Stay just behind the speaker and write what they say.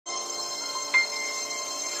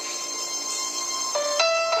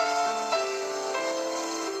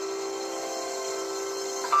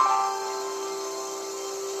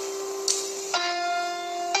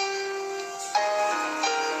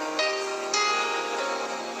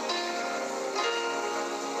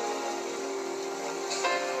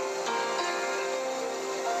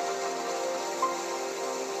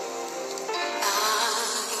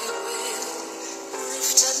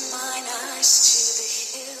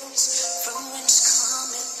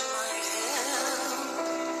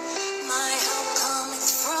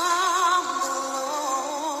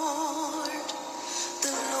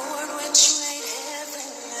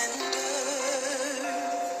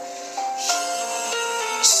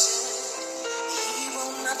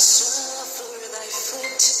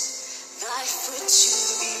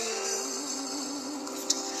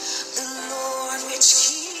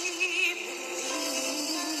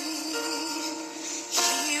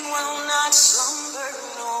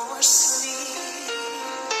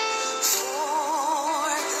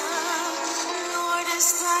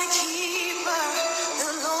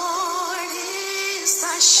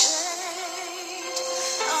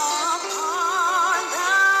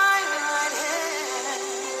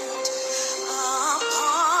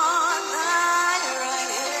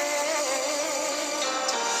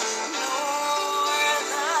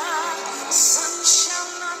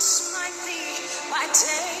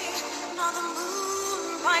day, nor the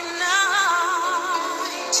moon by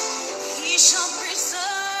night. He shall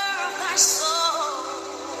preserve thy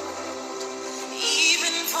soul,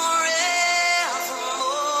 even forevermore.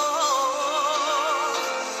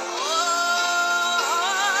 Oh,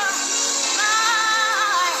 my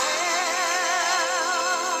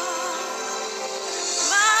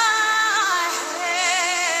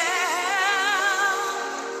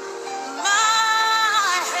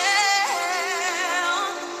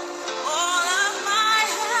help, all of my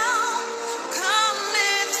help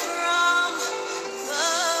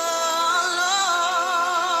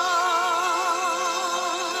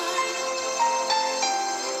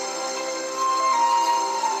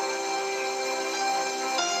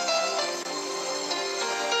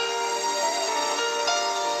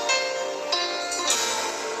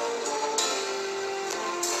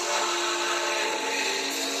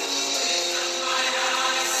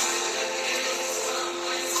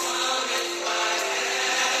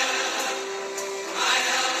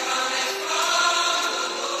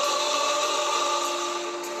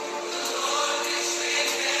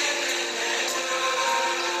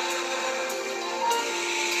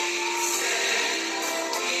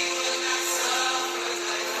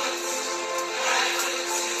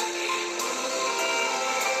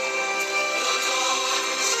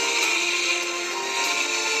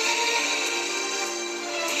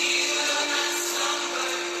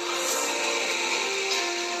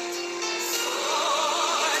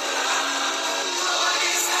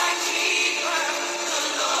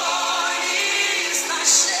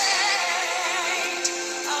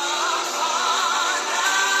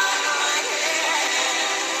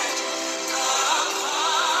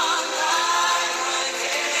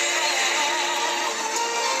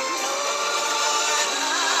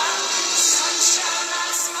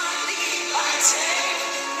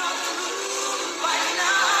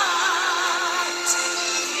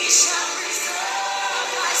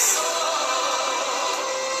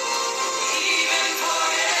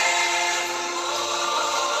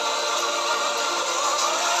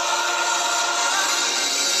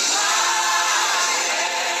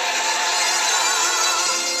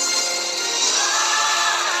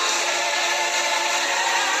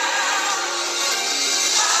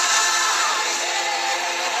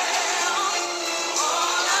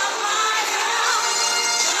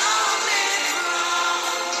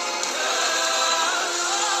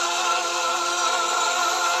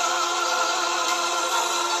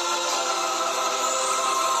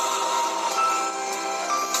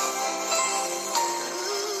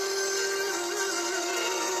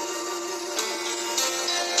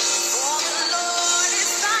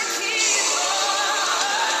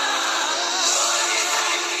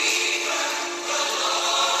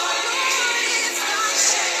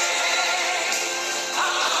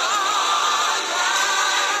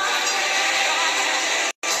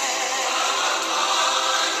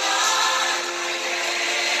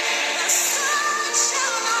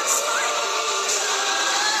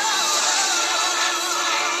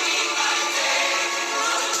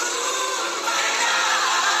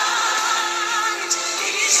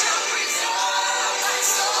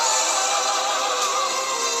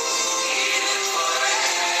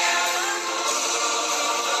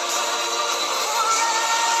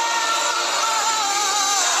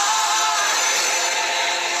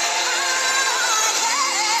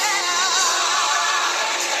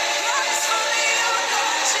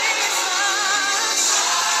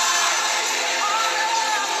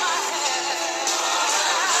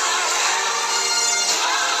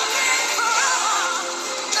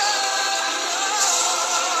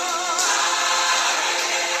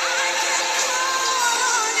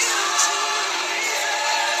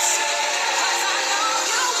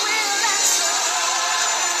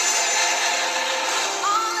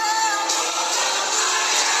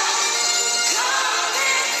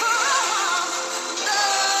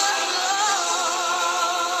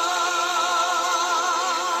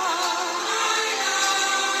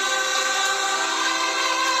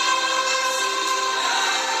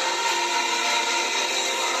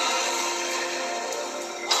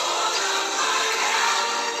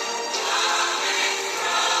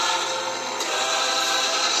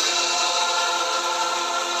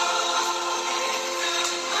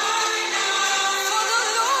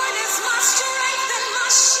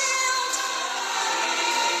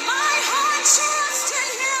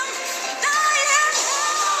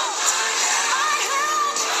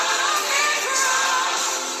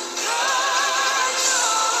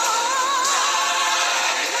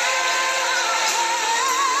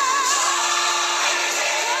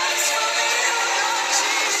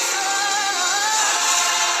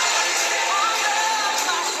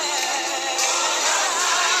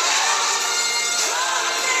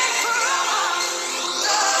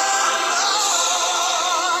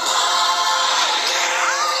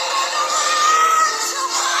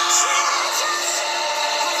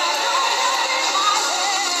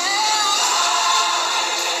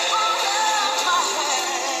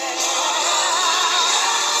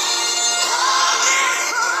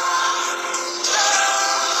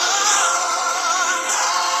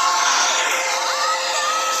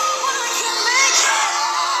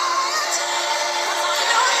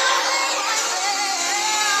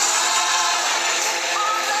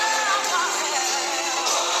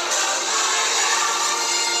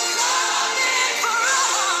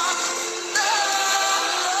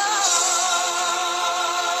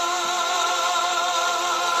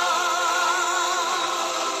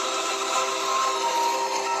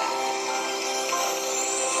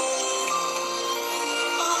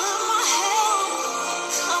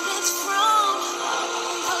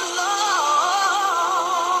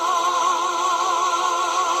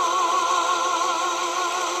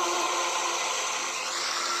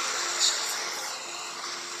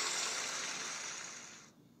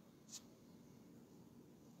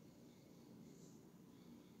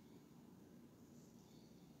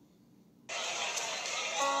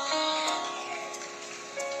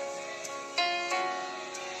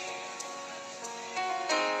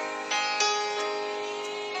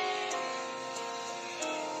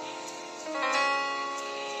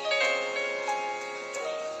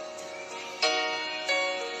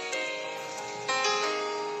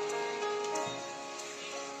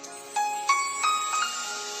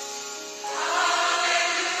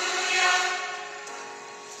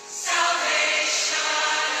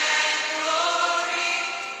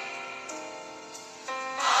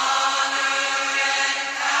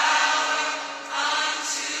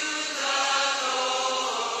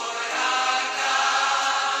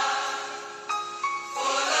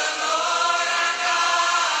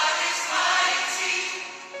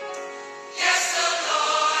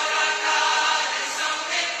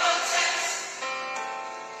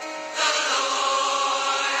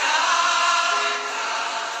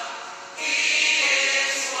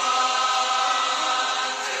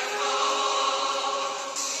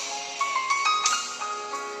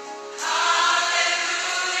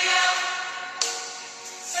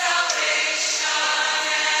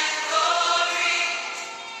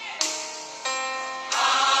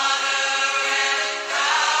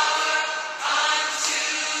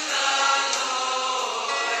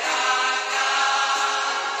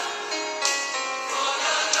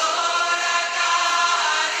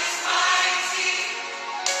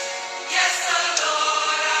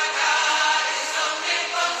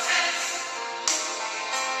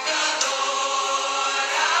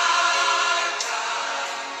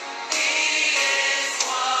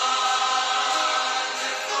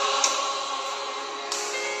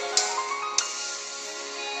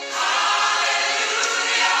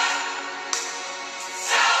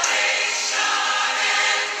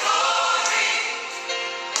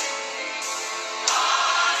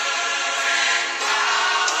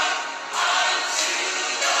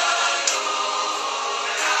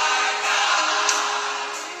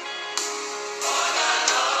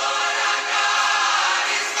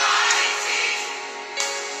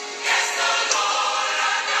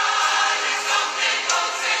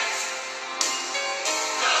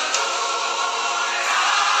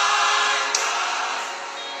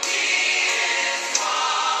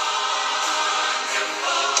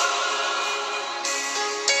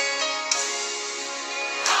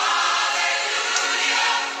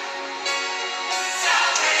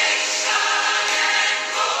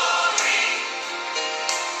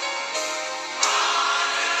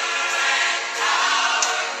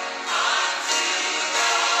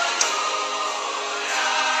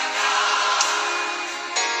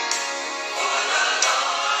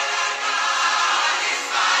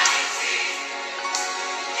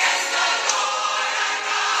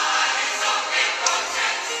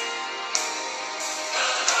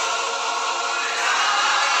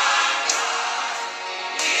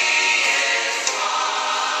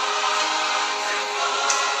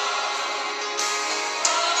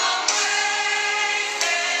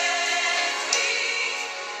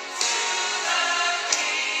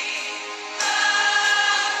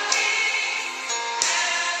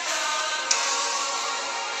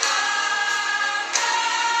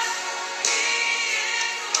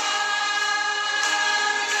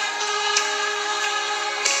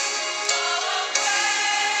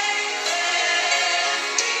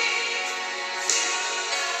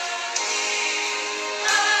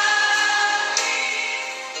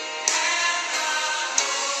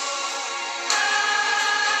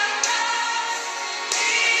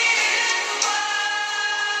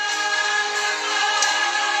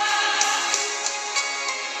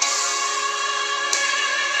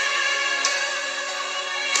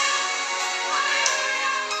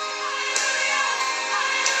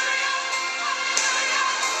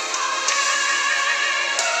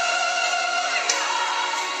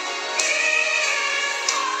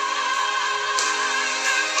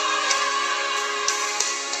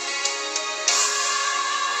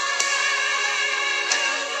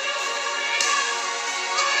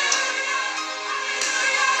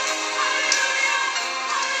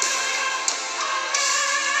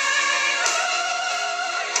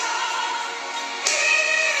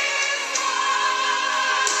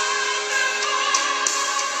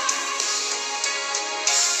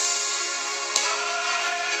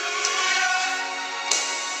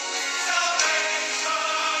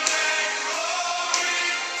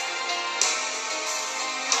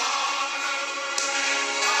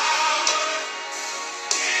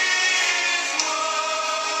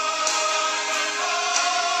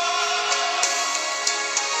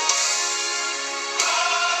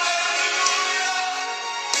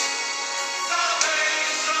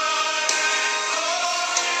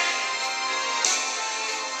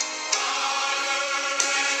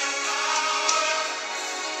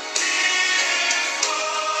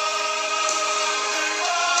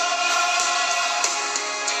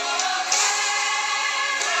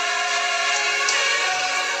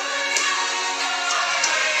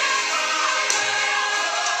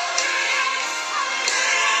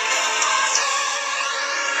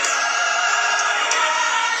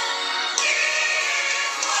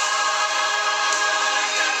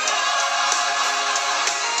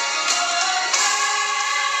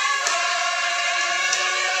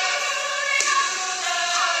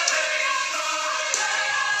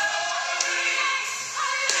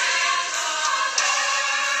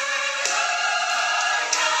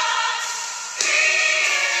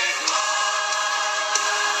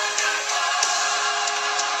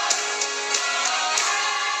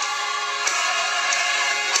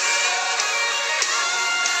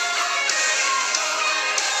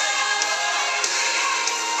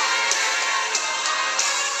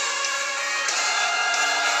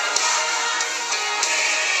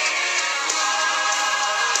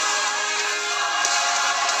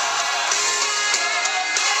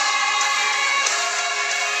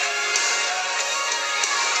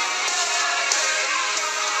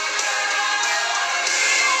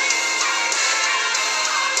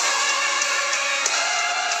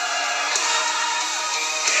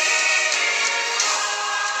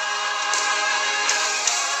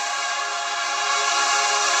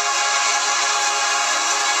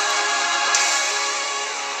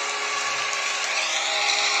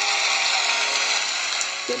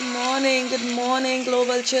Good morning,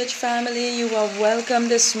 Global Church family. You are welcome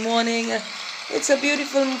this morning. It's a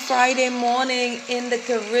beautiful Friday morning in the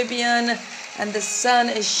Caribbean, and the sun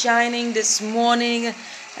is shining this morning.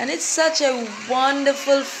 And it's such a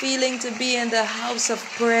wonderful feeling to be in the house of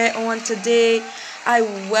prayer on today. I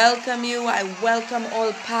welcome you. I welcome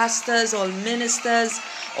all pastors, all ministers,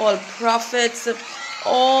 all prophets,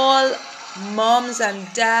 all moms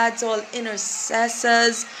and dads, all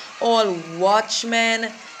intercessors, all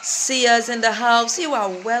watchmen, seers in the house. You are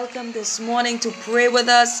welcome this morning to pray with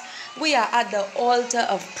us. We are at the altar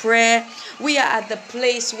of prayer. We are at the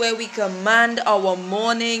place where we command our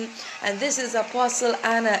morning. And this is Apostle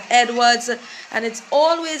Anna Edwards. And it's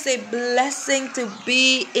always a blessing to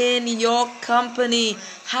be in your company.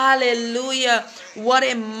 Hallelujah. What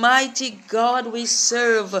a mighty God we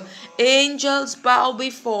serve. Angels bow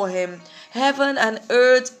before him. Heaven and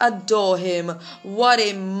earth adore him. What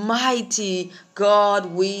a mighty God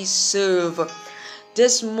we serve.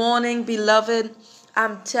 This morning, beloved,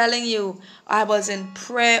 I'm telling you, I was in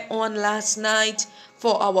prayer on last night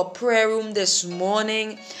for our prayer room this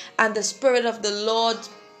morning, and the Spirit of the Lord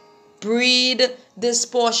breathed this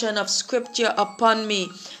portion of scripture upon me.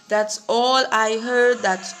 That's all I heard.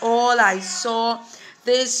 That's all I saw.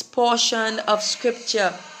 This portion of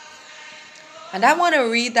scripture. And I want to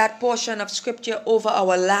read that portion of scripture over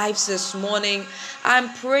our lives this morning. I'm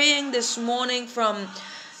praying this morning from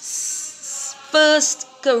 1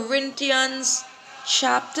 Corinthians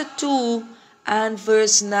chapter 2 and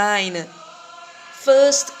verse 9.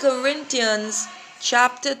 1 Corinthians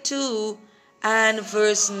chapter 2 and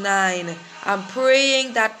verse 9. I'm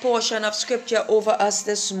praying that portion of scripture over us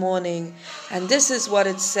this morning. And this is what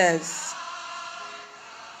it says.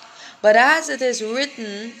 But as it is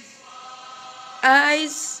written,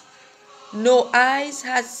 no eyes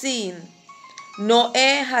has seen, nor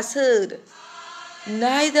ear has heard,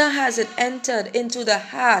 neither has it entered into the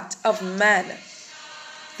heart of man,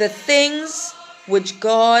 the things which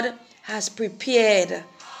God has prepared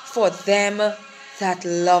for them that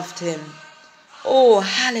loved him. Oh,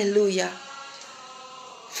 hallelujah.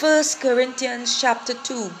 1 Corinthians chapter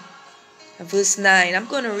 2, verse 9. I'm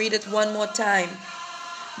going to read it one more time.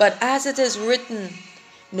 But as it is written,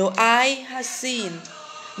 no eye has seen,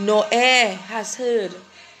 nor ear has heard,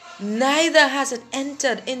 neither has it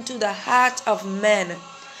entered into the heart of man,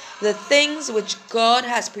 the things which God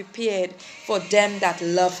has prepared for them that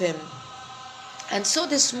love him. And so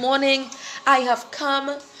this morning, I have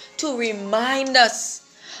come to remind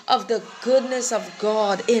us of the goodness of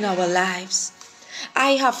God in our lives.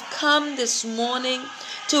 I have come this morning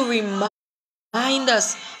to remind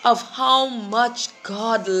us of how much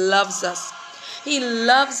God loves us. He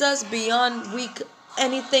loves us beyond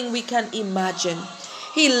anything we can imagine.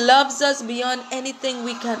 He loves us beyond anything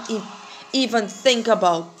we can even think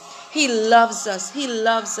about. He loves us. He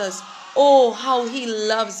loves us. Oh, how he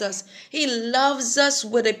loves us. He loves us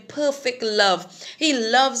with a perfect love. He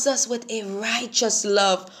loves us with a righteous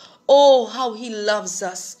love. Oh, how he loves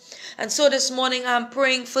us. And so this morning I'm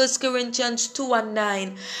praying 1 Corinthians 2 and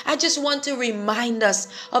 9. I just want to remind us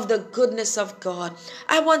of the goodness of God.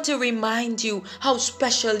 I want to remind you how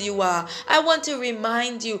special you are. I want to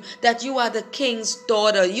remind you that you are the king's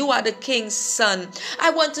daughter. You are the king's son.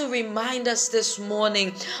 I want to remind us this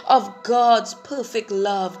morning of God's perfect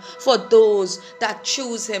love for those that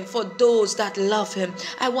choose him, for those that love him.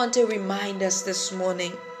 I want to remind us this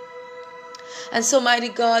morning. And so, mighty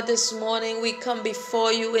God, this morning we come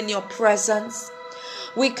before you in your presence.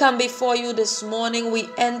 We come before you this morning. We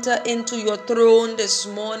enter into your throne this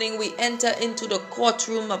morning. We enter into the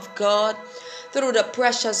courtroom of God through the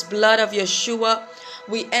precious blood of Yeshua.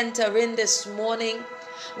 We enter in this morning.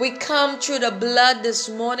 We come through the blood this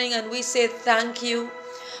morning and we say thank you.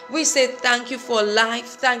 We say thank you for life.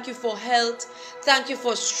 Thank you for health. Thank you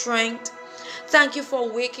for strength. Thank you for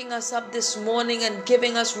waking us up this morning and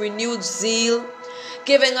giving us renewed zeal,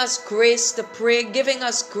 giving us grace to pray, giving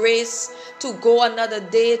us grace to go another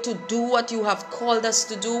day to do what you have called us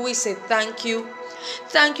to do. We say thank you.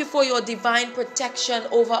 Thank you for your divine protection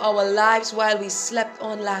over our lives while we slept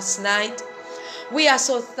on last night. We are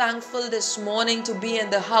so thankful this morning to be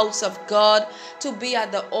in the house of God, to be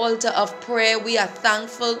at the altar of prayer. We are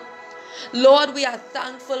thankful. Lord, we are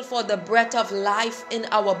thankful for the breath of life in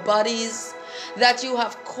our bodies, that you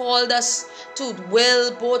have called us to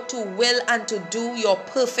will, both to will and to do your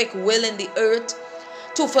perfect will in the earth,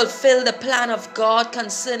 to fulfill the plan of God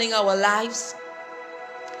concerning our lives.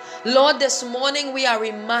 Lord, this morning we are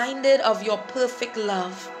reminded of your perfect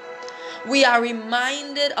love. We are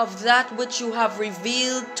reminded of that which you have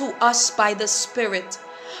revealed to us by the Spirit.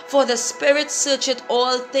 For the Spirit searcheth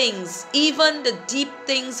all things, even the deep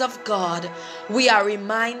things of God. We are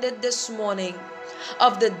reminded this morning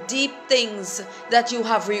of the deep things that you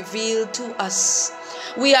have revealed to us.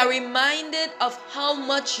 We are reminded of how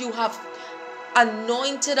much you have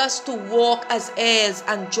anointed us to walk as heirs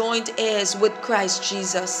and joint heirs with Christ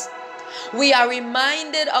Jesus. We are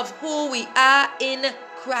reminded of who we are in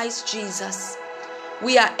Christ Jesus.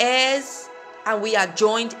 We are heirs and we are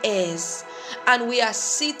joint heirs, and we are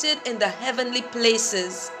seated in the heavenly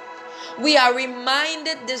places. We are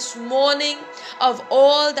reminded this morning of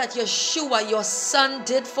all that Yeshua, your Son,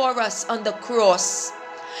 did for us on the cross.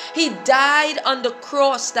 He died on the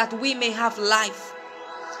cross that we may have life.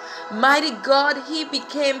 Mighty God, He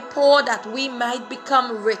became poor that we might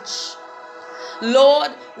become rich.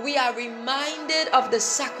 Lord, we are reminded of the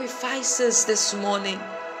sacrifices this morning.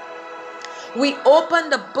 We open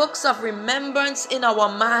the books of remembrance in our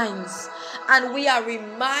minds, and we are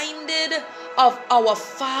reminded of our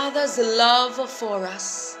Father's love for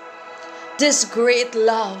us. This great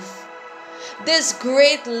love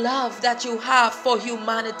that you have for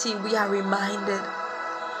humanity, we are reminded.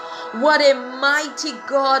 What a mighty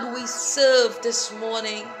God we serve this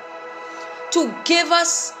morning, to give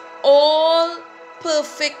us all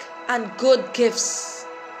perfect and good gifts.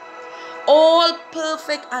 All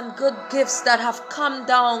perfect and good gifts that have come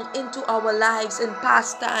down into our lives in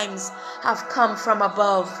past times have come from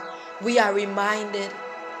above. We are reminded.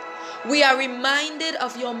 We are reminded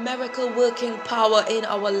of your miracle working power in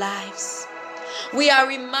our lives. We are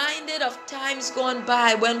reminded of times gone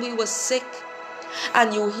by when we were sick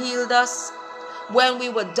and you healed us, when we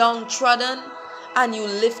were downtrodden and you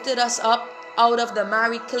lifted us up out of the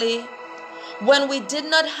miry clay, when we did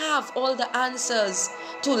not have all the answers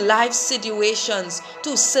to life situations,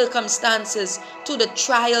 to circumstances, to the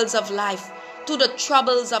trials of life, to the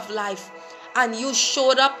troubles of life, and you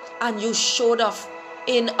showed up and you showed off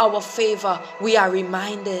in our favor. We are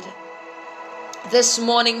reminded this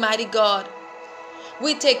morning, mighty God,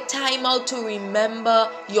 we take time out to remember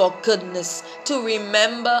your goodness, to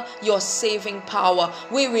remember your saving power.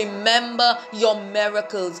 We remember your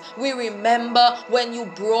miracles. We remember when you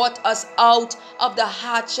brought us out of the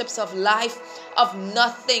hardships of life, of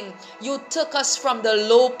nothing. You took us from the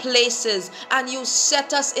low places and you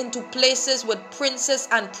set us into places with princes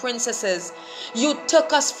and princesses. You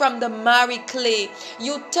took us from the miry clay.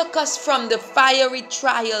 You took us from the fiery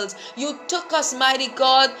trials. You took us, mighty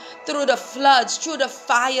God, through the floods, through the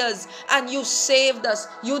fires, and you saved us.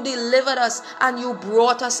 You delivered us, and you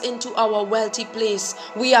brought us into our wealthy place.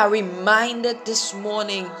 We are reminded this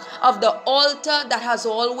morning of the altar that has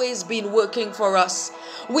always been working for us.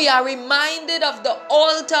 We are reminded of the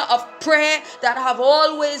altar of prayer that have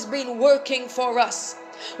always been working for us.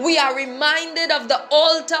 We are reminded of the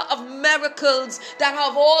altar of miracles that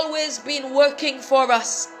have always been working for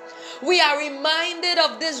us. We are reminded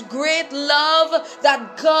of this great love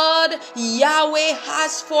that God, Yahweh,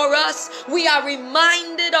 has for us. We are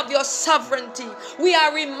reminded of your sovereignty. We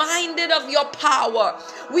are reminded of your power.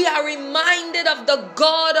 We are reminded of the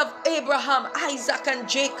God of Abraham, Isaac, and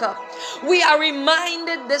Jacob. We are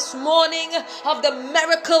reminded this morning of the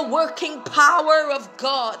miracle working power of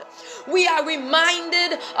God. We are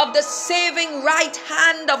reminded of the saving right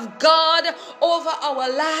hand of God over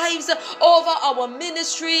our lives, over our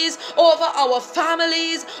ministries, over our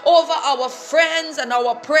families, over our friends and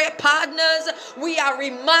our prayer partners. We are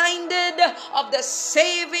reminded of the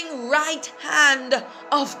saving right hand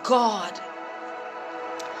of God.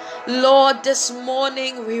 Lord, this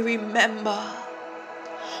morning we remember.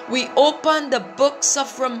 We open the books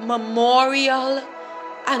of memorial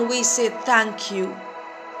and we say thank you.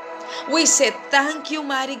 We say thank you,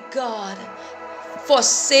 mighty God, for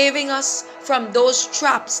saving us from those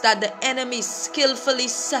traps that the enemy skillfully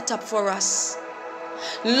set up for us.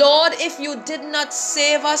 Lord, if you did not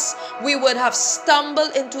save us, we would have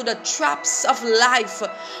stumbled into the traps of life.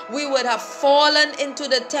 We would have fallen into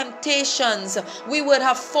the temptations. We would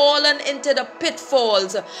have fallen into the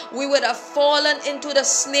pitfalls. We would have fallen into the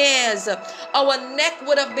snares. Our neck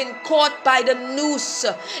would have been caught by the noose.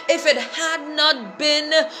 If it had not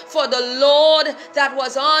been for the Lord that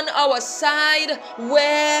was on our side,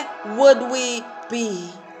 where would we be?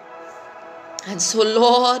 And so,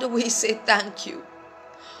 Lord, we say thank you.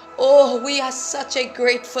 Oh, we are such a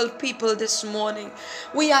grateful people this morning.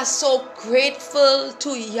 We are so grateful to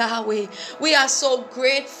Yahweh. We are so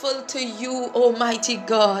grateful to you, Almighty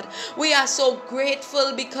God. We are so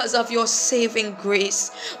grateful because of your saving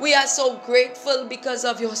grace. We are so grateful because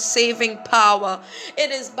of your saving power.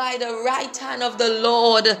 It is by the right hand of the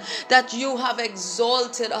Lord that you have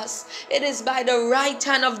exalted us. It is by the right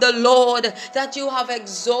hand of the Lord that you have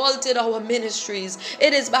exalted our ministries.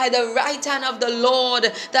 It is by the right hand of the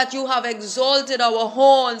Lord that you have exalted our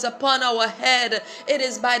horns upon our head. It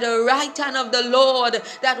is by the right hand of the Lord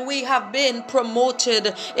that we have been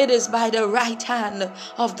promoted. It is by the right hand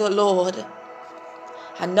of the Lord.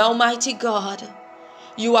 And now, mighty God,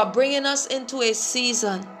 you are bringing us into a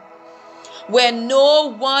season where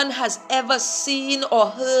no one has ever seen or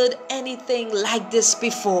heard anything like this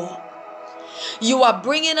before. You are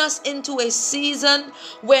bringing us into a season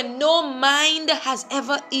where no mind has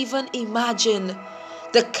ever even imagined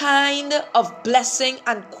the kind of blessing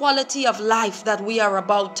and quality of life that we are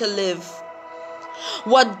about to live.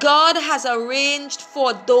 What God has arranged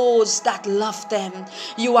for those that love them,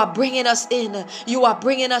 you are bringing us in. You are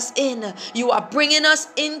bringing us in. You are bringing us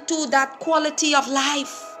into that quality of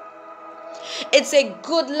life. It's a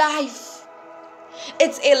good life.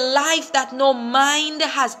 It's a life that no mind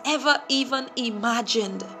has ever even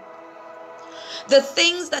imagined. The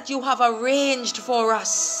things that you have arranged for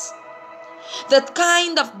us, the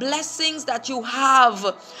kind of blessings that you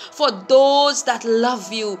have for those that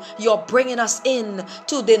love you, you're bringing us in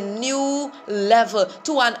to the new level,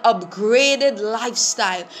 to an upgraded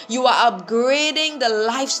lifestyle. You are upgrading the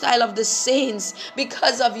lifestyle of the saints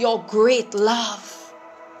because of your great love.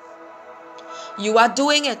 You are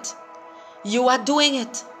doing it. You are doing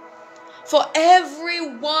it. For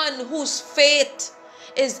everyone whose faith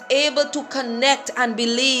is able to connect and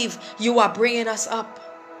believe, you are bringing us up.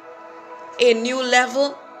 A new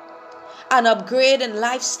level, an upgrade in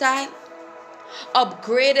lifestyle,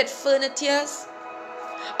 upgraded furnitures,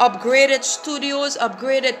 upgraded studios,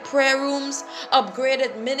 upgraded prayer rooms,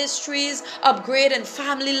 upgraded ministries, upgraded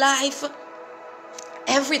family life.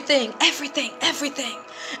 Everything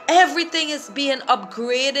is being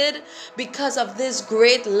upgraded because of this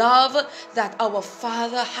great love that our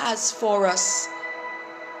Father has for us.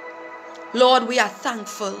 Lord, we are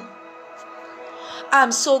thankful.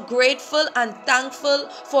 I'm so grateful and thankful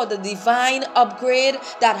for the divine upgrade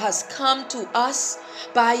that has come to us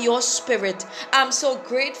by your Spirit. I'm so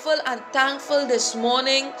grateful and thankful this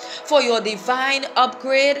morning for your divine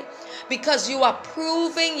upgrade because you are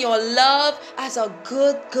proving your love as a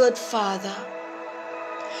good Father.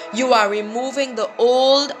 You are removing the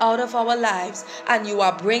old out of our lives and you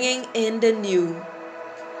are bringing in the new.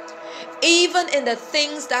 Even in the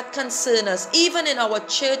things that concern us, even in our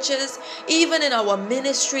churches, even in our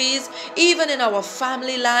ministries, even in our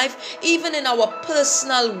family life, even in our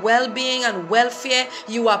personal well-being and welfare,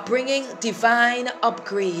 you are bringing divine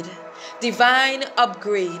upgrade. Divine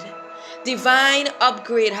upgrade. Divine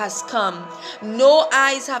upgrade has come. No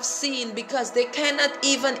eyes have seen because they cannot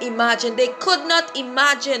even imagine. They could not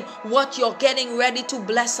imagine what you're getting ready to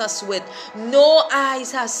bless us with. No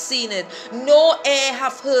eyes has seen it. No ear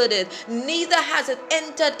have heard it. Neither has it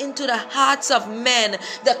entered into the hearts of men.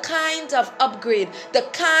 The kind of upgrade, the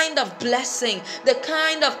kind of blessing, the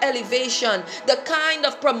kind of elevation, the kind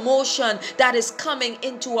of promotion that is coming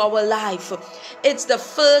into our life. It's the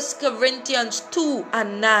 1 Corinthians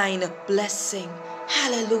 2:9 blessing.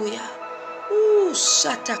 Hallelujah. Ooh,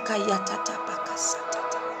 satakayata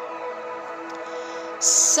satata.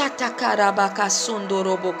 Satakarabaka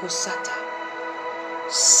sundoroboko sata.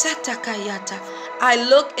 Satakayata. I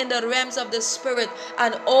look in the realms of the Spirit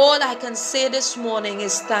and all I can say this morning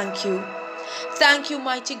is thank you. Thank you,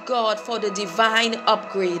 mighty God, for the divine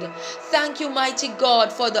upgrade. Thank you, mighty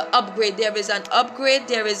God, for the upgrade. There is an upgrade.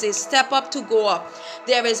 There is a step up to go up.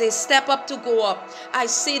 There is a step up to go up. I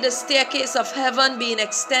see the staircase of heaven being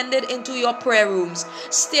extended into your prayer rooms.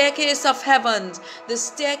 Staircase of heaven. The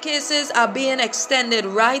staircases are being extended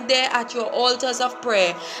right there at your altars of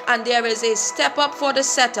prayer. And there is a step up for the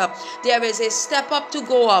setup. There is a step up to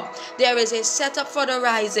go up. There is a setup for the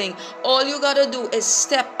rising. All you got to do is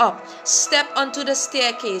step up. Step onto the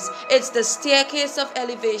staircase. It's the staircase of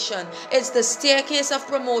elevation. It's the staircase of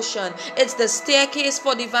promotion. It's the staircase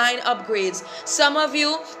for divine upgrades. Some of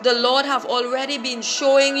you, the Lord have already been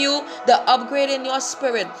showing you the upgrade in your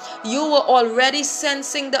spirit. You were already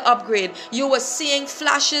sensing the upgrade. You were seeing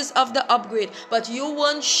flashes of the upgrade, but you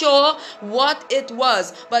weren't sure what it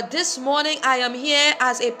was. But this morning I am here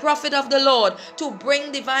as a prophet of the Lord to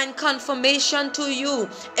bring divine confirmation to you.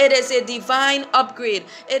 It is a divine upgrade.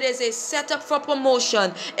 It is a set up for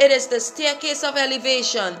promotion. It is the staircase of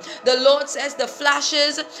elevation. The Lord says the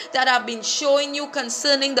flashes that I've been showing you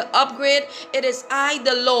concerning the upgrade, it is I,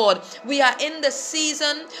 the Lord. We are in the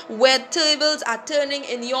season where tables are turning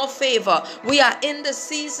in your favor. We are in the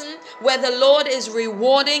season where the Lord is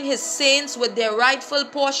rewarding his saints with their rightful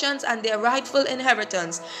portions and their rightful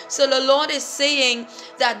inheritance. So the Lord is saying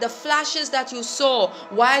that the flashes that you saw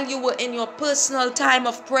while you were in your personal time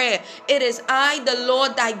of prayer, it is I, the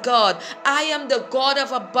Lord thy God. I am the God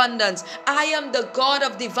of abundance. I am the God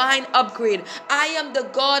of divine upgrade. I am the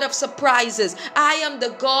God of surprises. I am the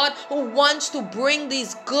God who wants to bring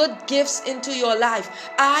these good gifts into your life.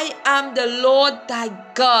 I am the Lord thy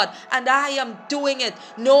God, and I am doing it.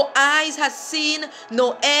 No eyes has seen,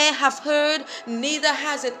 no ear have heard, neither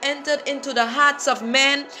has it entered into the hearts of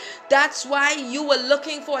men. That's why you were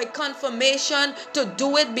looking for a confirmation to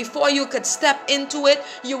do it before you could step into it.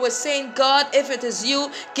 You were saying, God, if it is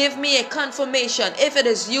you, give me a confirmation. If it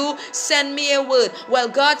is you, send me a word. Well,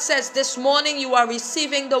 God says this morning you are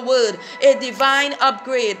receiving the word, a divine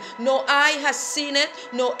upgrade. No eye has seen it,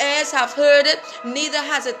 no ears have heard it, neither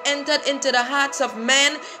has it entered into the hearts of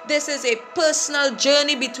men. This is a personal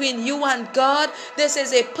journey between you and God. This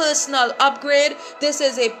is a personal upgrade. This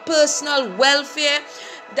is a personal welfare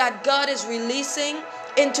that God is releasing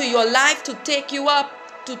into your life to take you up,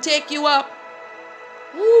 to take you up.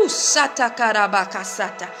 Ooh, sata karabaka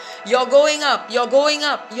sata. You're going up, you're going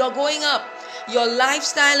up, you're going up. Your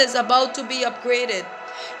lifestyle is about to be upgraded.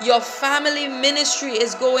 Your family ministry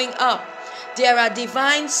is going up. There are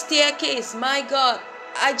divine staircases. My God,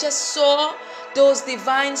 I just saw those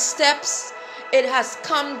divine steps. It has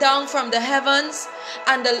come down from the heavens,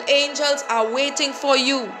 and the angels are waiting for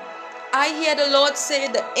you. I hear the Lord say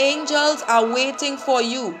the angels are waiting for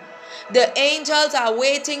you. The angels are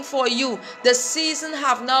waiting for you. The season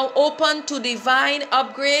have now opened to divine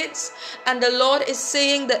upgrades, and the Lord is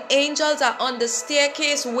saying the angels are on the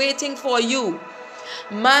staircase waiting for you.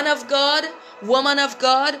 Man of God, woman of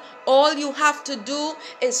God, all you have to do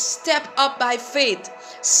is step up by faith.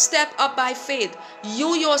 Step up by faith.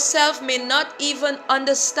 You yourself may not even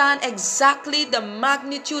understand exactly the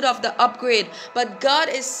magnitude of the upgrade, but God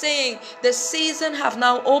is saying the season have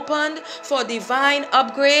now opened for divine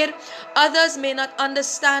upgrade. Others may not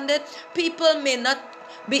understand it. People may not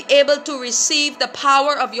be able to receive the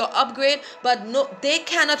power of your upgrade, but no, they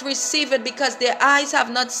cannot receive it because their eyes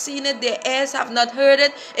have not seen it, their ears have not heard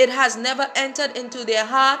it, it has never entered into their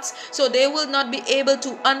hearts, so they will not be able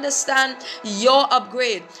to understand your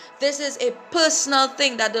upgrade. This is a personal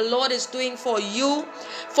thing that the Lord is doing for you,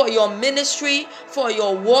 for your ministry, for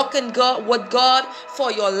your walk in God, with God,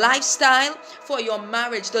 for your lifestyle, for your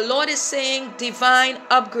marriage. The Lord is saying divine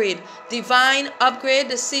upgrade. Divine upgrade.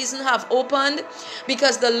 The season have opened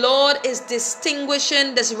because the Lord is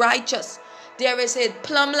distinguishing this righteous. There is a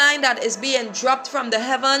plumb line that is being dropped from the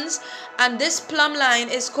heavens, and this plumb line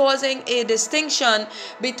is causing a distinction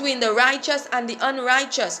between the righteous and the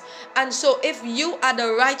unrighteous. And so if you are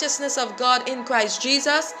the righteousness of God in Christ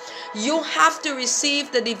Jesus, you have to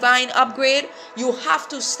receive the divine upgrade. You have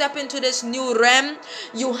to step into this new realm.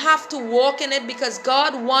 You have to walk in it because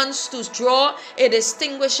God wants to draw a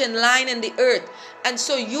distinguishing line in the earth. And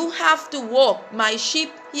so you have to walk. My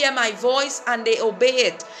sheep hear my voice and they obey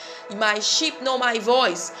it. My sheep know my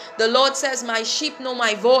voice. The Lord says, my sheep know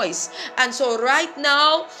my voice. And so right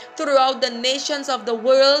now, throughout the nations of the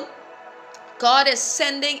world, God is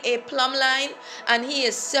sending a plumb line, and he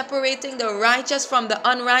is separating the righteous from the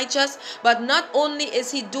unrighteous. But not only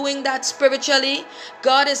is he doing that spiritually,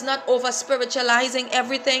 God is not over spiritualizing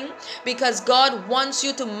everything, because God wants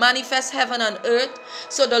you to manifest heaven on earth.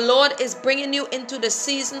 So the Lord is bringing you into the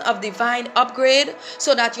season of divine upgrade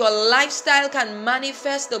so that your lifestyle can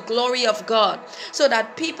manifest the glory of God, so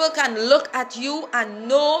that people can look at you and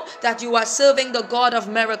know that you are serving the God of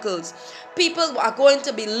miracles. People are going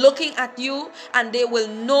to be looking at you and they will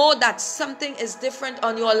know that something is different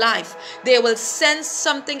on your life. They will sense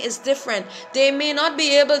something is different. They may not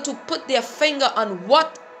be able to put their finger on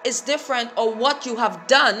what is different or what you have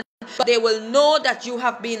done, but they will know that you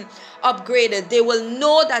have been upgraded. They will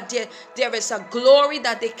know that there is a glory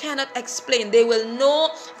that they cannot explain. They will know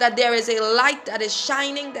that there is a light that is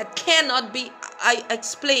shining that cannot be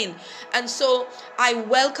explained. And so I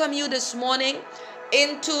welcome you this morning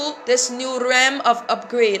into this new realm of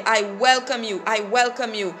upgrade. I welcome you. I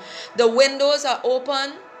welcome you. The windows are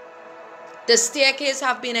open. The staircase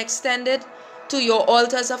have been extended to your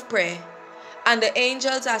altars of prayer, and the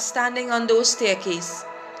angels are standing on those staircases.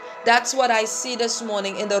 That's what I see this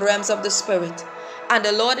morning in the realms of the spirit. And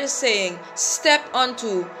the Lord is saying, step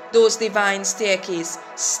onto those divine staircases.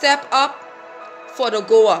 Step up for the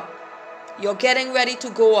go up. You're getting ready to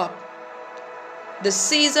go up. The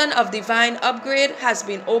season of divine upgrade has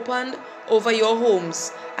been opened over your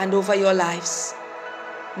homes and over your lives.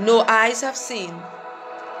 No eyes have seen,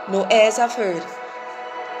 no ears have heard,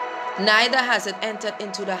 neither has it entered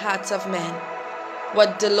into the hearts of men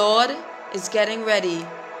what the Lord is getting ready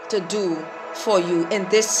to do for you in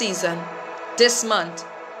this season, this month.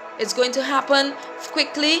 It's going to happen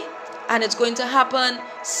quickly, and it's going to happen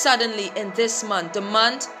suddenly in this month. The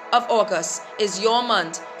month of August is your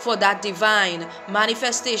month for that divine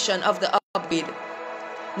manifestation of the upgrade.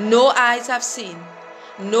 No eyes have seen,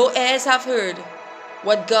 no ears have heard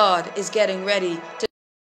what God is getting ready to do.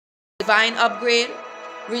 Divine upgrade.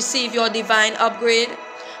 Receive your divine upgrade.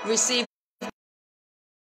 Receive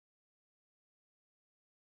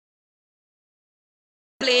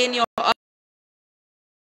playing your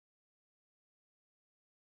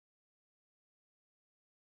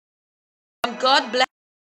God bless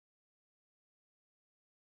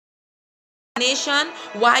nation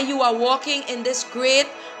while you are walking in this great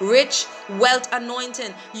rich wealth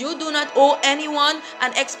anointing. You do not owe anyone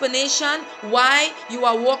an explanation why you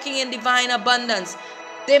are walking in divine abundance.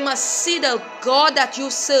 They must see the God that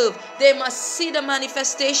you serve. They must see the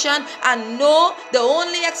manifestation and know the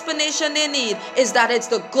only explanation they need is that it's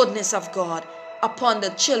the goodness of God upon the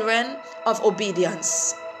children of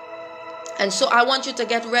obedience. And so I want you to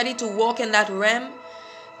get ready to walk in that realm.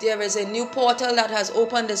 There is a new portal that has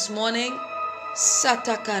opened this morning.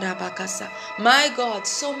 Satakarabakasa. My God,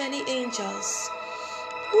 so many angels.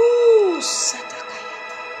 Ooh, Satakayata.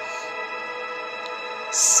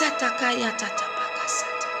 Satakayata.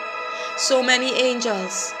 So many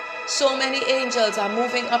angels are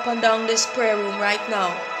moving up and down this prayer room right now.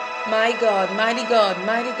 My God, mighty God,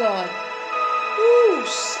 mighty God. Ooh,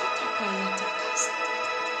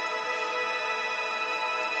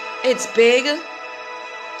 it's big.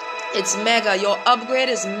 It's mega. Your upgrade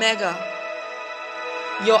is mega.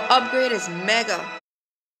 Your upgrade is mega.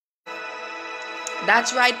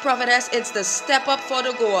 That's right, prophetess. It's the step up for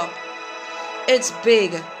the go up. It's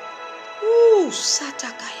big. Ooh,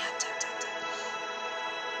 Satakaya.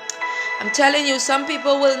 I'm telling you, some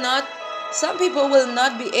people will not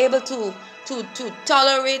be able to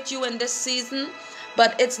tolerate you in this season,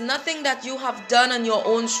 but it's nothing that you have done on your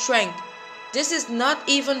own strength. This is not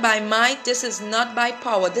even by might, this is not by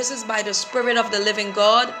power, this is by the Spirit of the living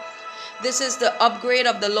God. This is the upgrade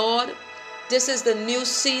of the Lord. This is the new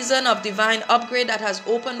season of divine upgrade that has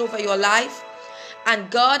opened over your life,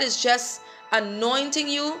 and God is just anointing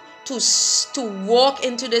you to walk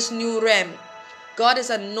into this new realm. God is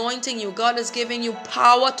anointing you. God is giving you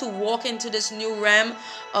power to walk into this new realm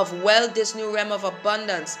of wealth, this new realm of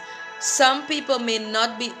abundance. Some people may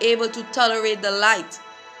not be able to tolerate the light.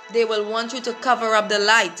 They will want you to cover up the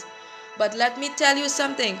light. But let me tell you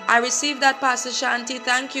something. I received that, Pastor Shanti.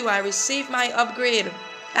 Thank you. I received my upgrade.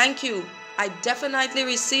 Thank you. I definitely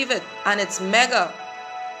receive it. And it's mega.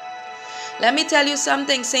 Let me tell you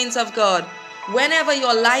something, saints of God. Whenever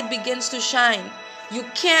your light begins to shine, you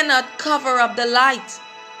cannot cover up the light.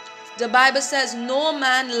 The Bible says no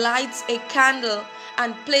man lights a candle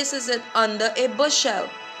and places it under a bushel.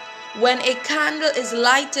 When a candle is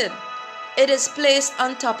lighted, it is placed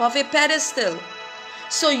on top of a pedestal.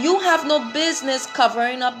 So you have no business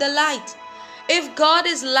covering up the light. If God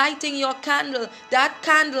is lighting your candle, that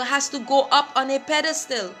candle has to go up on a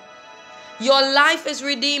pedestal. Your life is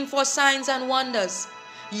redeemed for signs and wonders.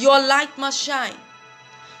 Your light must shine.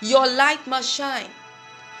 Your light must shine.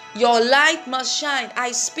 Your light must shine.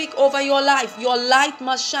 I speak over your life. Your light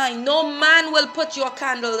must shine. No man will put your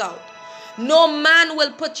candle out. No man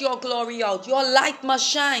will put your glory out. Your light must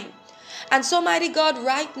shine. And so, mighty God,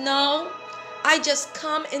 right now, I just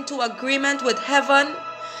come into agreement with heaven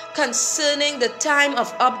concerning the time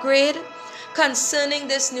of upgrade, concerning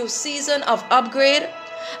this new season of upgrade.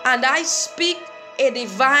 And I speak a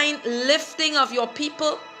divine lifting of your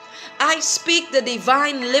people. I speak the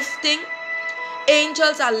divine lifting.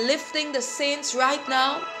 Angels are lifting the saints right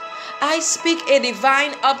now. I speak a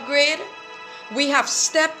divine upgrade. We have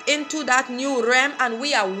stepped into that new realm and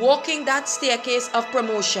we are walking that staircase of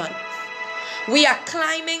promotion. We are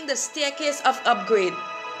climbing the staircase of upgrade.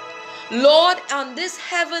 Lord, on this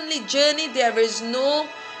heavenly journey, there is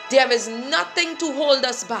nothing to hold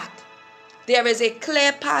us back. There is a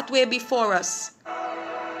clear pathway before us.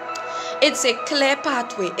 It's a clear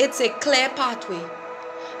pathway. It's a clear pathway.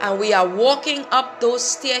 And we are walking up those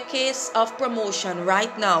staircases of promotion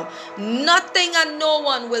right now. Nothing and no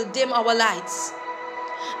one will dim our lights.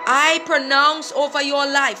 I pronounce over your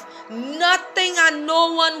life, nothing and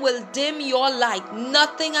no one will dim your light.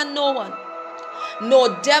 Nothing and no one.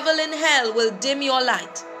 No devil in hell will dim your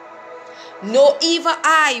light. No evil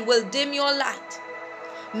eye will dim your light.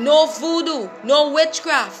 No voodoo, no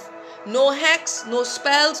witchcraft, no hex, no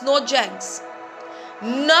spells, no jinx.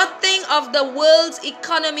 Nothing of the world's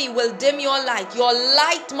economy will dim your light. Your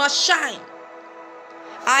light must shine.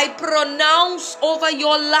 I pronounce over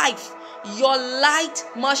your life, your light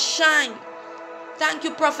must shine. Thank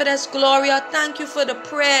you, Prophetess Gloria. Thank you for the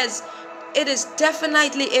prayers. It is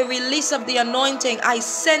definitely a release of the anointing. I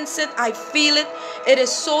sense it. I feel it. It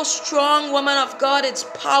is so strong, woman of God. It's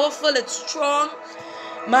powerful. It's strong.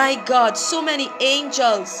 My God, so many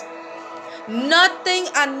angels. Nothing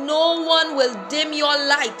and no one will dim your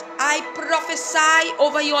light. I prophesy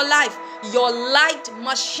over your life. Your light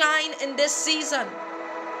must shine in this season.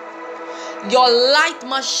 Your light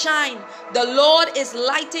must shine. The Lord is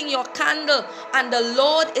lighting your candle, and the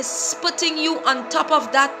Lord is putting you on top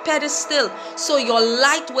of that pedestal, so your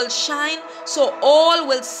light will shine, so all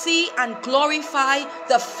will see and glorify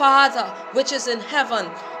the Father which is in heaven.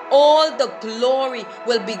 All the glory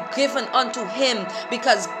will be given unto him,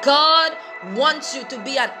 because God wants you to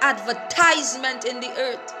be an advertisement in the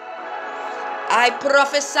earth. I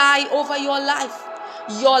prophesy over your life.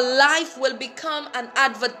 Your life will become an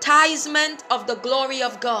advertisement of the glory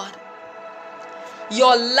of God.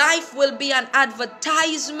 Your life will be an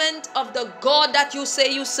advertisement of the God that you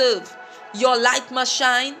say you serve. Your light must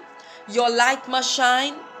shine. Your light must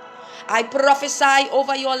shine. I prophesy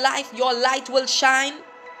over your life. Your light will shine.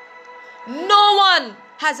 No one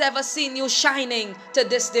has ever seen you shining to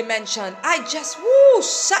this dimension.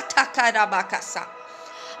 Satakarabakasa.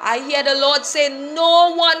 I hear the Lord say,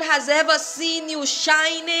 no one has ever seen you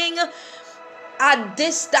shining at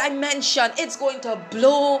this dimension. It's going to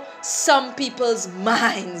blow some people's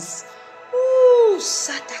minds. Ooh,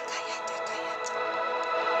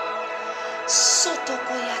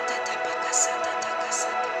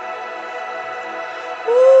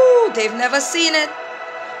 ooh, they've never seen it.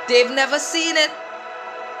 They've never seen it.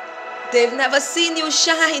 They've never seen you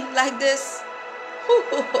shine like this.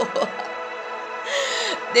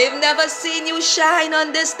 They've never seen you shine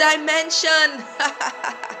on this dimension.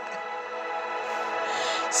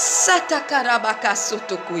 Some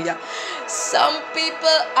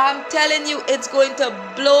people, I'm telling you, it's going to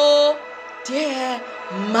blow their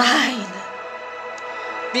mind,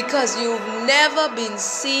 because you've never been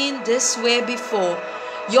seen this way before.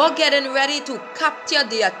 You're getting ready to capture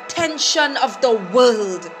the attention of the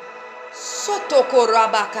world.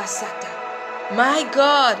 My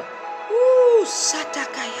God.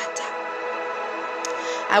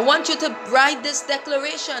 I want you to write this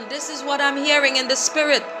declaration. This is what I'm hearing in the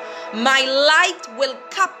spirit. My light will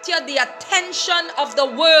capture the attention of the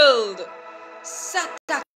world.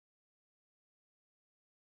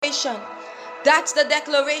 That's the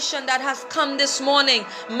declaration that has come this morning.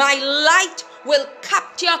 My light will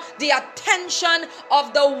capture the attention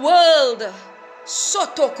of the world.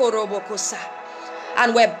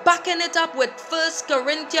 And we're backing it up with 1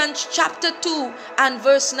 Corinthians chapter 2 and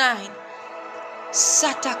verse 9.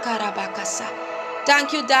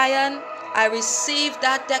 Thank you, Diane. I receive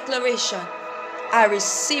that declaration. I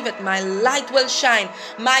receive it. My light will shine.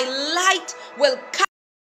 My light will capture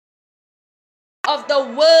of the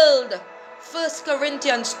world. 1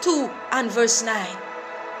 Corinthians 2 and verse 9.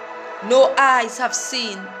 No eyes have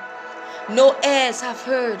seen, no ears have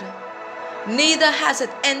heard, neither has it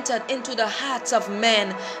entered into the hearts of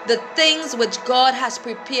men the things which God has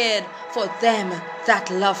prepared for them that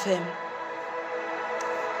love him.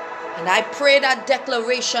 And I pray that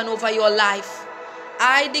declaration over your life.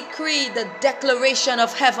 I decree the declaration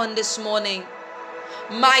of heaven this morning.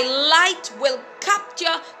 My light will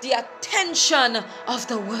capture the attention of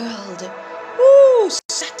the world. Ooh,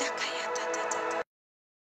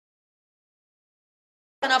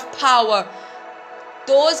 of power.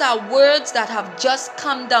 Those are words that have just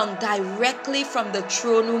come down directly from the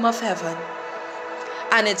throne room of heaven.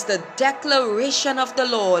 And it's the declaration of the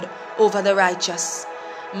Lord over the righteous.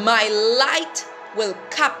 My light will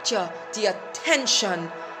capture the attention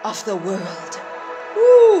of the world.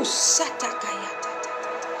 Ooh,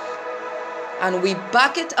 and we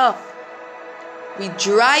back it up. We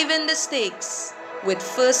drive in the stakes with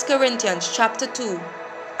 1 Corinthians chapter 2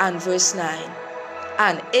 and verse 9.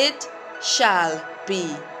 And it shall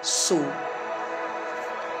be so.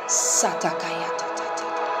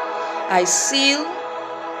 I seal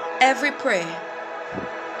every prayer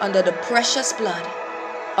under the precious blood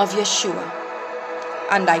of Yeshua,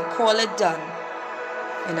 and I call it done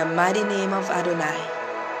in the mighty name of Adonai.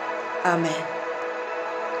 Amen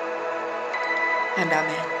and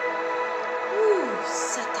amen.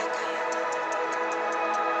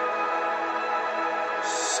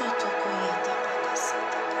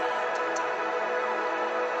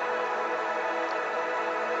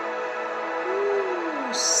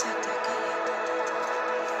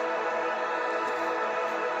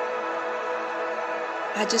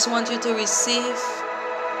 I just want you to receive.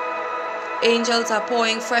 Angels are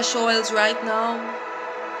pouring fresh oils right now.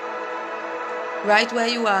 Right where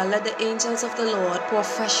you are, let the angels of the Lord pour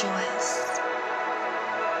fresh oils.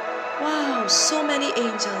 Wow, so many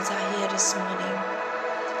angels are here this morning.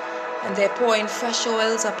 And they're pouring fresh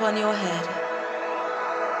oils upon your head.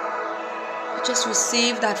 You just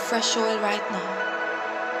receive that fresh oil right now.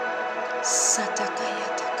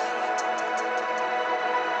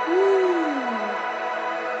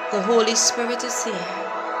 The Holy Spirit is here.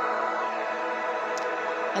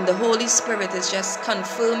 And the Holy Spirit is just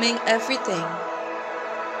confirming everything.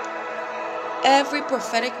 Every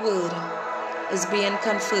prophetic word is being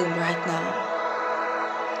confirmed right now.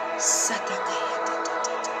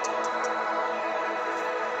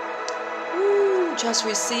 Just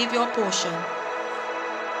receive your portion.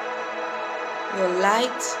 Your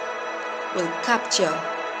light will capture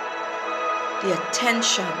the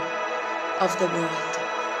attention of the world.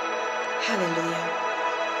 Hallelujah.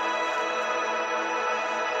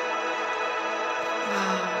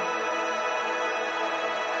 Wow.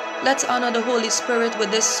 Let's honor the Holy Spirit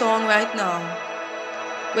with this song right now.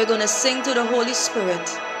 We're going to sing to the Holy Spirit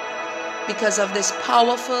because of this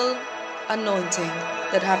powerful anointing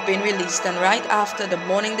that have been released. And right after, the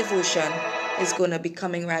morning devotion is going to be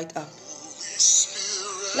coming right up.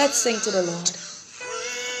 Let's sing to the Lord.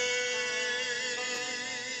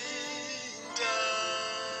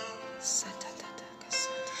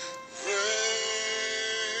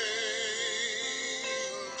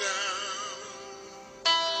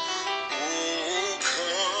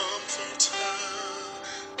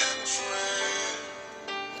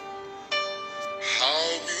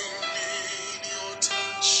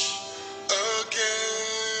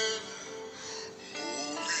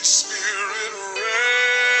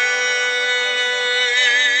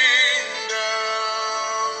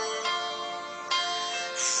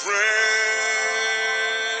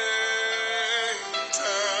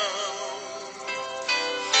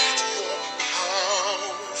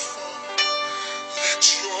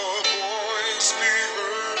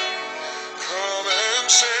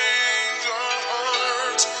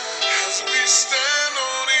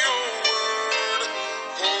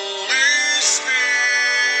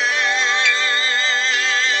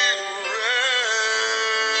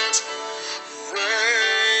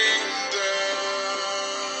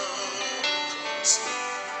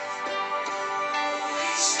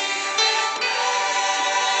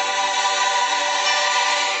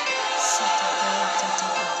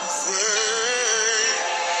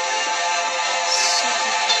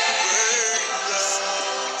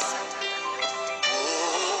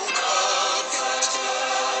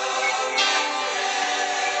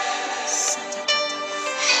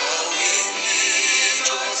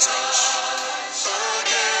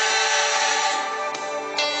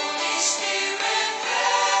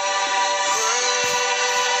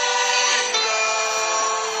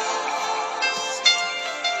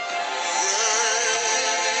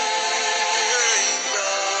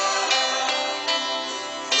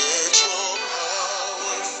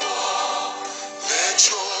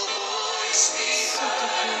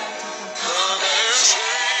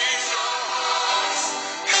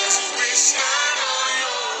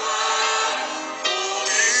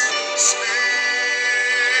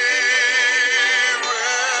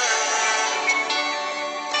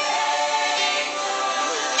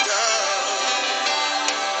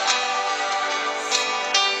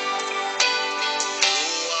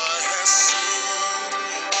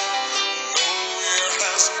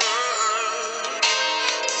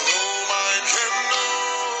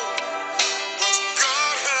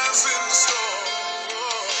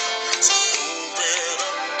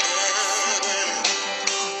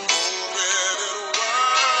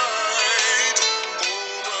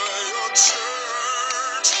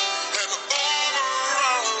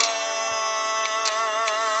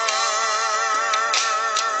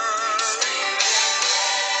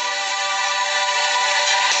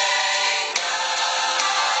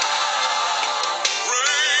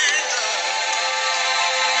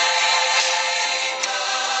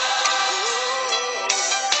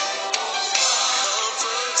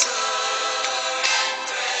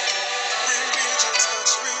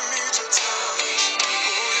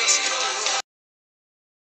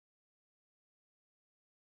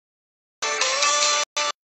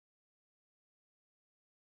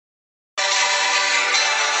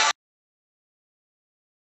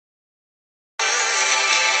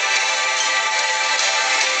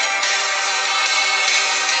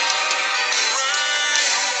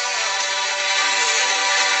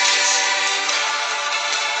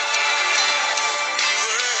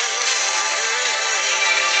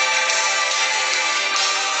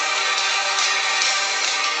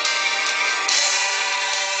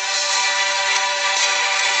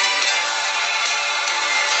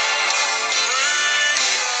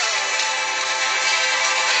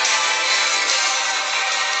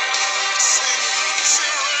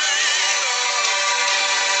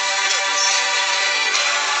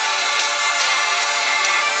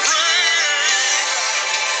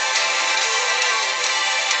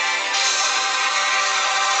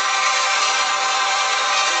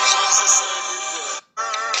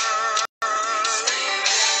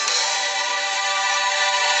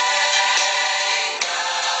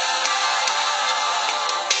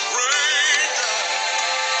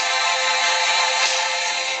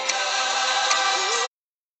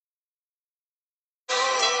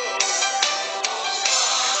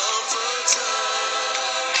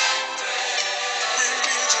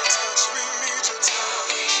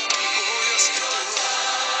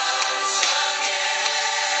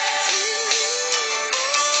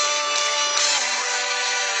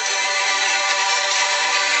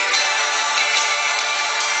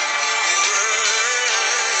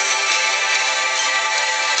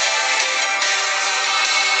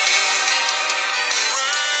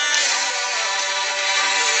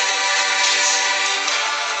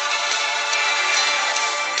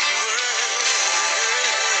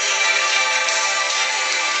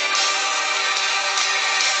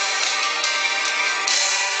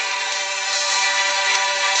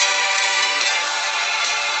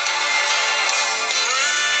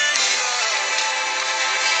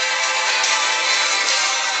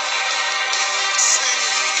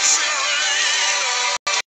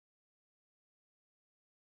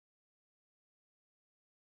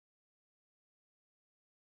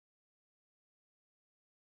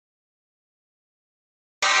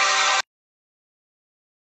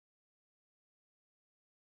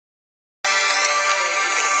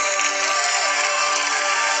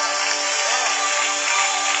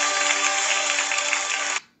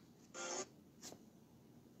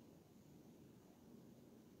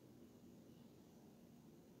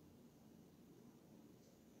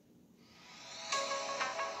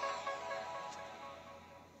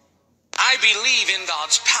 I believe in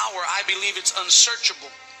God's power. I believe it's unsearchable.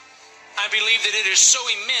 I believe that it is so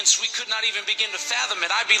immense we could not even begin to fathom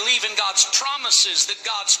it. I believe in God's promises, that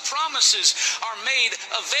God's promises are made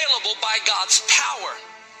available by God's power.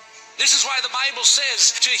 This is why the Bible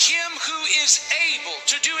says, to him who is able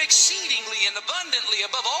to do exceedingly and abundantly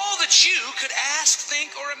above all that you could ask,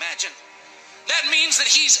 think, or imagine. That means that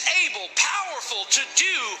he's able, powerful to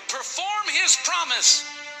do, perform his promise,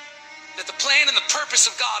 that the plan and the purpose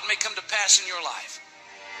of God may come to pass in your life.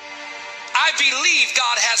 I believe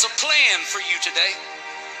God has a plan for you today.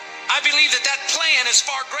 I believe that that plan is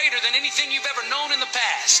far greater than anything you've ever known in the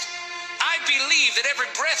past. I believe that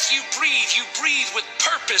every breath you breathe with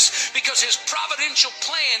purpose, because his providential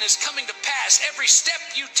plan is coming to pass. Every step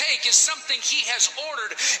you take is something he has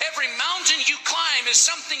ordered. Every mountain you climb is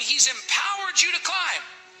something he's empowered you to climb.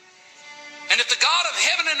 And if the God of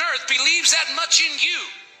heaven and earth believes that much in you,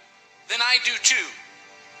 then I do too.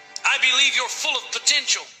 I believe you're full of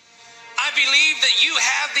potential. I believe that you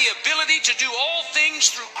have the ability to do all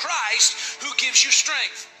things through Christ who gives you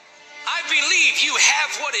strength. I believe you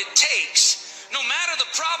have what it takes. No matter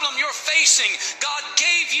the problem you're facing, God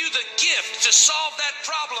gave you the gift to solve that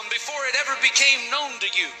problem before it ever became known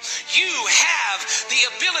to you. You have the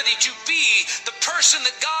ability to be the person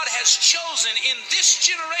that God has chosen in this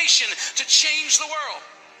generation to change the world.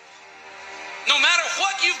 No matter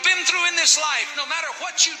what you've been through in this life, no matter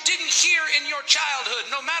what you didn't hear in your childhood,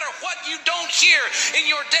 no matter what you don't hear in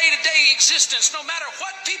your day-to-day existence, no matter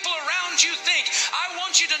what people around you think, I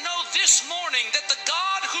want you to know this morning that the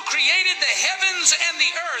God who created the heavens and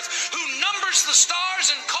the earth, who numbers the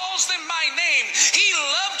stars and calls them by name, he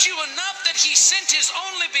loved you enough that he sent his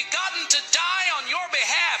only begotten to die on your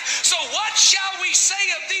behalf. So what shall we say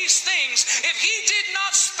of these things? If he did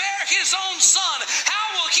not spare his own son, how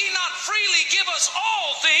will he not freely give us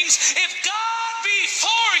all things? If God be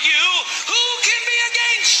for you, who can be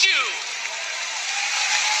against you?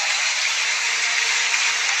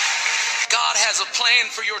 God has a plan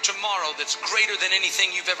for your tomorrow that's greater than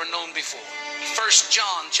anything you've ever known before. 1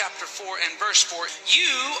 John chapter 4 and verse 4.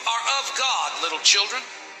 You are of God, little children,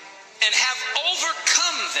 and have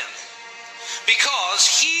overcome them, because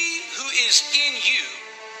he who is in you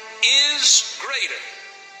is greater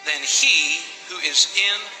than he who is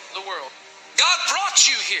in the world. God brought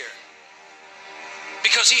you here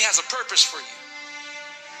because he has a purpose for you.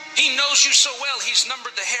 He knows you so well, he's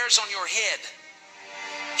numbered the hairs on your head.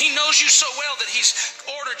 He knows you so well that he's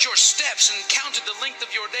ordered your steps and counted the length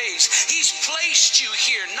of your days. He's placed you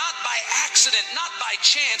here, not by accident, not by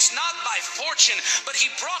chance, not by fortune, but he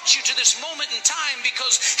brought you to this moment in time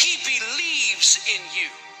because he believes in you.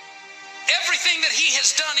 Everything that he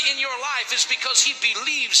has done in your life is because he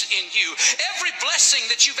believes in you. Every blessing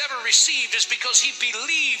that you've ever received is because he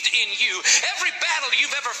believed in you. Every battle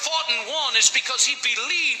you've ever fought and won is because he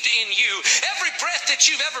believed in you. Every breath that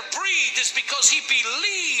you've ever breathed is because he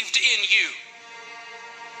believed in you.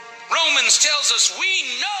 Romans tells us we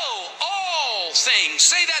know all all things.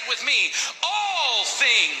 Say that with me. All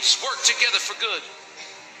things work together for good.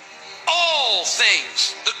 All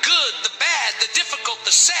things, the good, the bad, the difficult,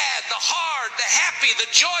 the sad, the hard, the happy, the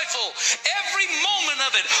joyful, every moment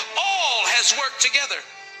of it, all has worked together.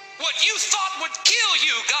 What you thought would kill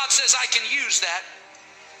you, God says, I can use that.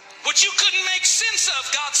 What you couldn't make sense of,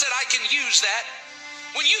 God said, I can use that.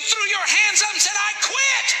 When you threw your hands up and said, I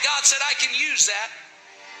quit, God said, I can use that.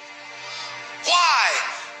 Why?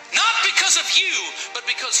 Not because of you, but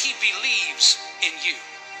because He believes in you.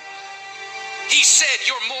 He said,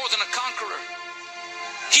 you're more than a conqueror.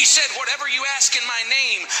 He said, whatever you ask in my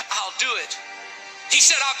name, I'll do it. He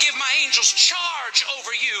said, I'll give my angels charge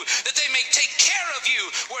over you, that they may take care of you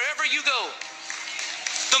wherever you go.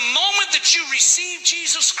 The moment that you receive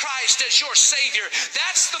Jesus Christ as your Savior,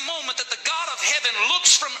 that's the moment that the God of heaven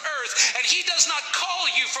looks from earth, and He does not call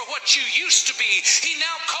you for what you used to be. He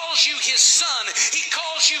now calls you His son. He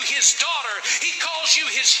calls you His daughter. He calls you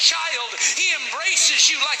His child. He embraces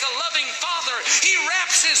you like a loving father. He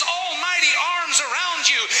wraps His almighty arms around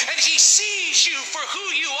you, and He sees you for who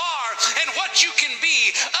you are and what you can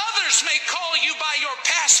be. Others may call you by your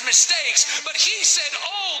past mistakes, but He said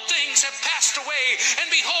old things have passed away, and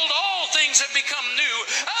behold, all things have become new.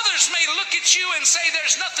 Others may look at you and say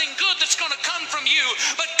there's nothing good that's going to come from you,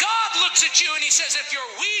 but God looks at you and He says, if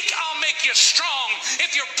you're weak, I'll make you strong.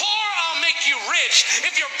 If you're poor, I'll make you rich.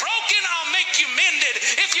 If you're broken, I'll make you mended.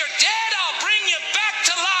 If you're dead, I'll bring you back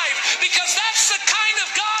to life, because that's the kind of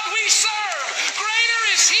God we serve. Greater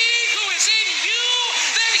is He who is in you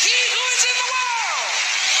than he who is in the world.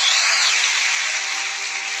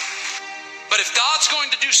 But if God's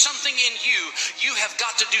going to do something in you, you have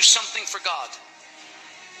got to do something for God.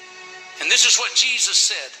 And this is what Jesus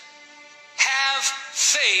said. Have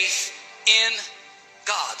faith in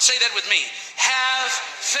God. Say that with me. Have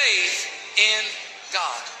faith in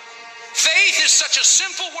God. Faith is such a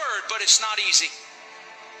simple word, but it's not easy.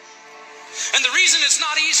 And the reason it's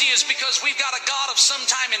not easy is because we've got a God of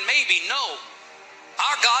sometime and maybe. No.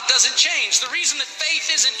 Our God doesn't change. The reason that faith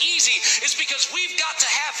isn't easy is because we've got to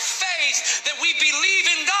have faith that we believe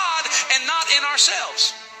in God and not in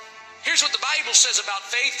ourselves. Here's what the Bible says about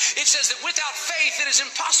faith. It says that without faith it is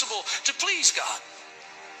impossible to please God.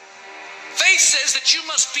 Faith says that you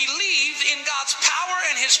must believe in God's power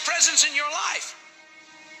and His presence in your life.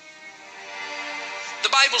 The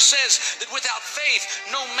Bible says that without faith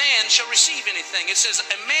no man shall receive anything. It says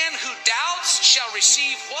a man who doubts shall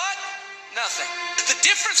receive what? Nothing. The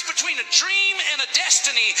difference between a dream and a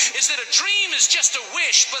destiny is that a dream is just a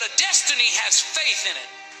wish, but a destiny has faith in it.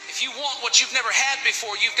 If you want what you've never had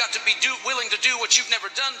before, you've got to be willing to do what you've never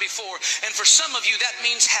done before. And for some of you, that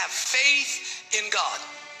means have faith in God.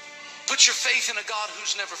 Put your faith in a God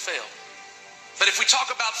who's never failed. But if we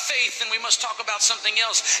talk about faith, then we must talk about something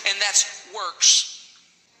else, and that's works.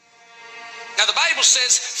 Now the Bible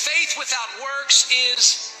says faith without works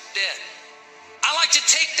is dead. I like to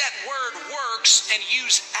take that word works and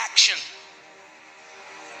use action,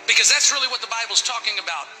 because that's really what the Bible's talking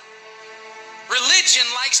about. Religion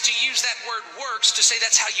likes to use that word works to say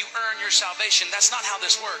that's how you earn your salvation. That's not how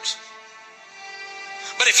this works.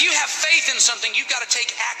 But if you have faith in something, you've got to take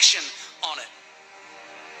action on it.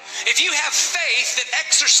 If you have faith that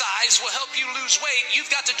exercise will help you lose weight, you've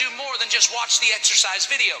got to do more than just watch the exercise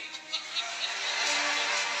video.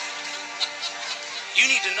 You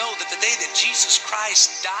need to know that the day that Jesus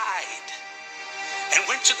Christ died and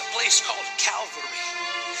went to the place called Calvary,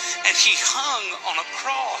 and He hung on a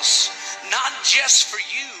cross, not just for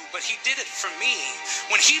you, but He did it for me.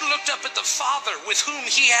 When He looked up at the Father with whom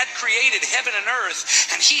He had created heaven and earth,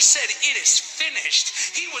 and He said, it is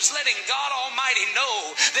finished, He was letting God Almighty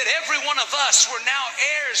know that every one of us were now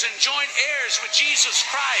heirs and joint heirs with Jesus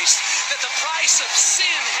Christ, that the price of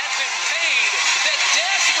sin had been paid, that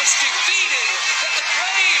death was defeated, that the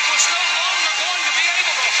grave was no longer going to be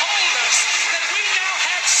able to hold us, that we now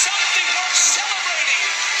had something worth celebrating.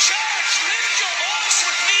 Church, lift your voice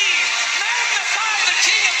with me. Magnify the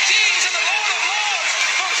King of Kings and the Lord of Lords,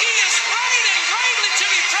 for He is great and greatly to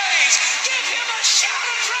be praised. Give Him a shout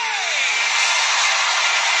of praise.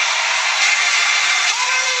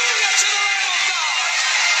 Hallelujah to the Lamb of God.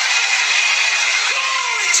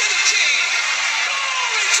 Glory to the King.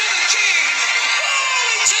 Glory to the King.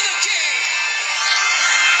 Glory to the King.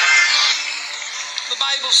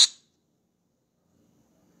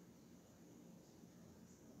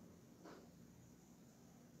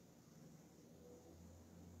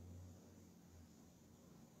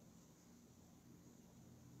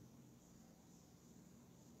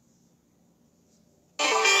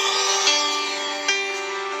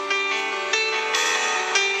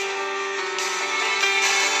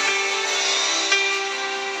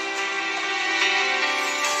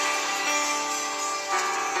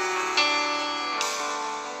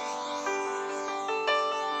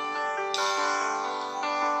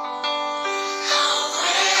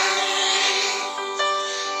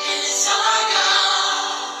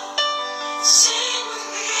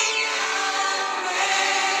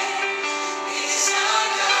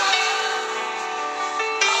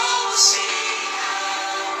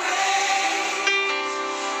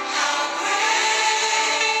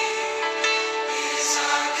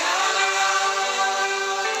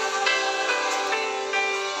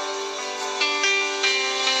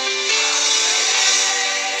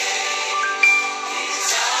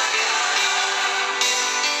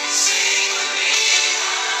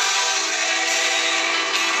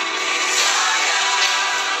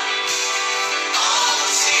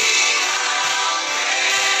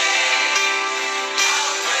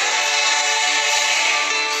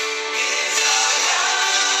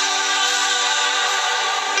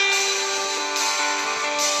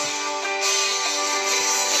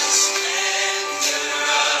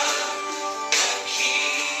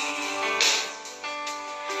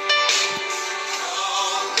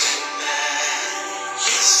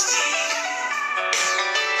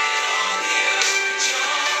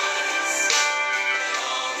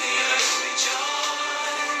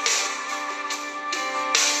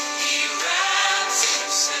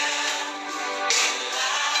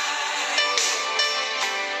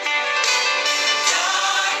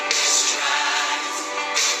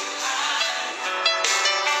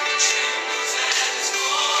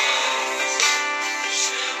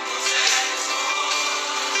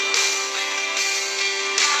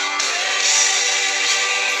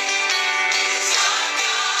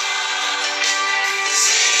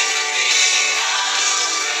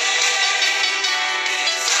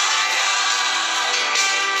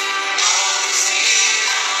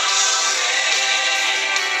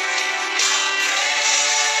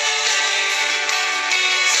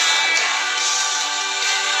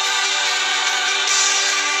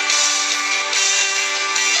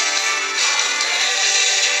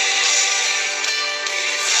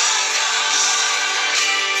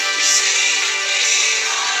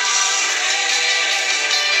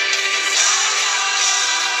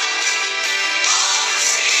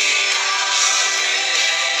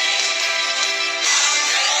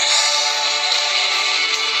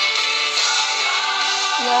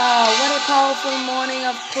 powerful morning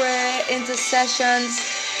of prayer, intercessions,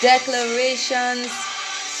 declarations,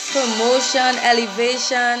 promotion,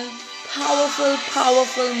 elevation.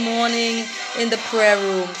 Powerful morning in the prayer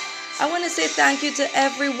room. I want to say thank you to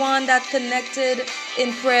everyone that connected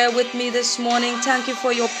in prayer with me this morning. Thank you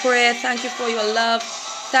for your prayer. Thank you for your love.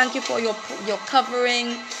 Thank you for your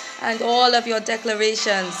covering and all of your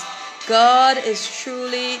declarations. God is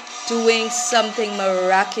truly doing something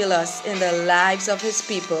miraculous in the lives of his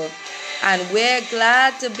people. And we're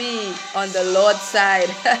glad to be on the Lord's side.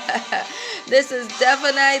 This is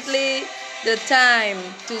definitely the time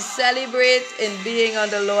to celebrate in being on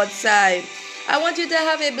the Lord's side. I want you to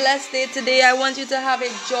have a blessed day today. I want you to have a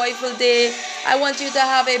joyful day. I want you to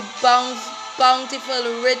have a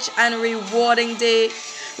bountiful, rich, and rewarding day.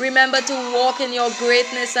 Remember to walk in your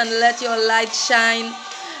greatness and let your light shine.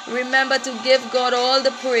 Remember to give God all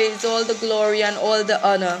the praise, all the glory, and all the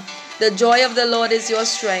honor. The joy of the Lord is your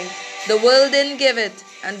strength. The world didn't give it,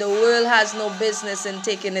 and the world has no business in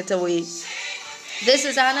taking it away. This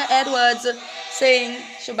is Anna Edwards saying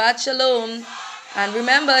Shabbat Shalom. And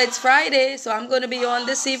remember, it's Friday, so I'm going to be on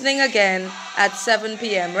this evening again at 7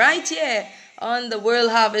 p.m. right here on the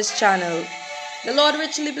World Harvest channel. The Lord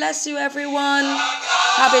richly bless you, everyone.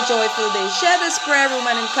 Have a joyful day. Share this prayer room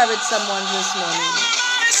and encourage someone this morning.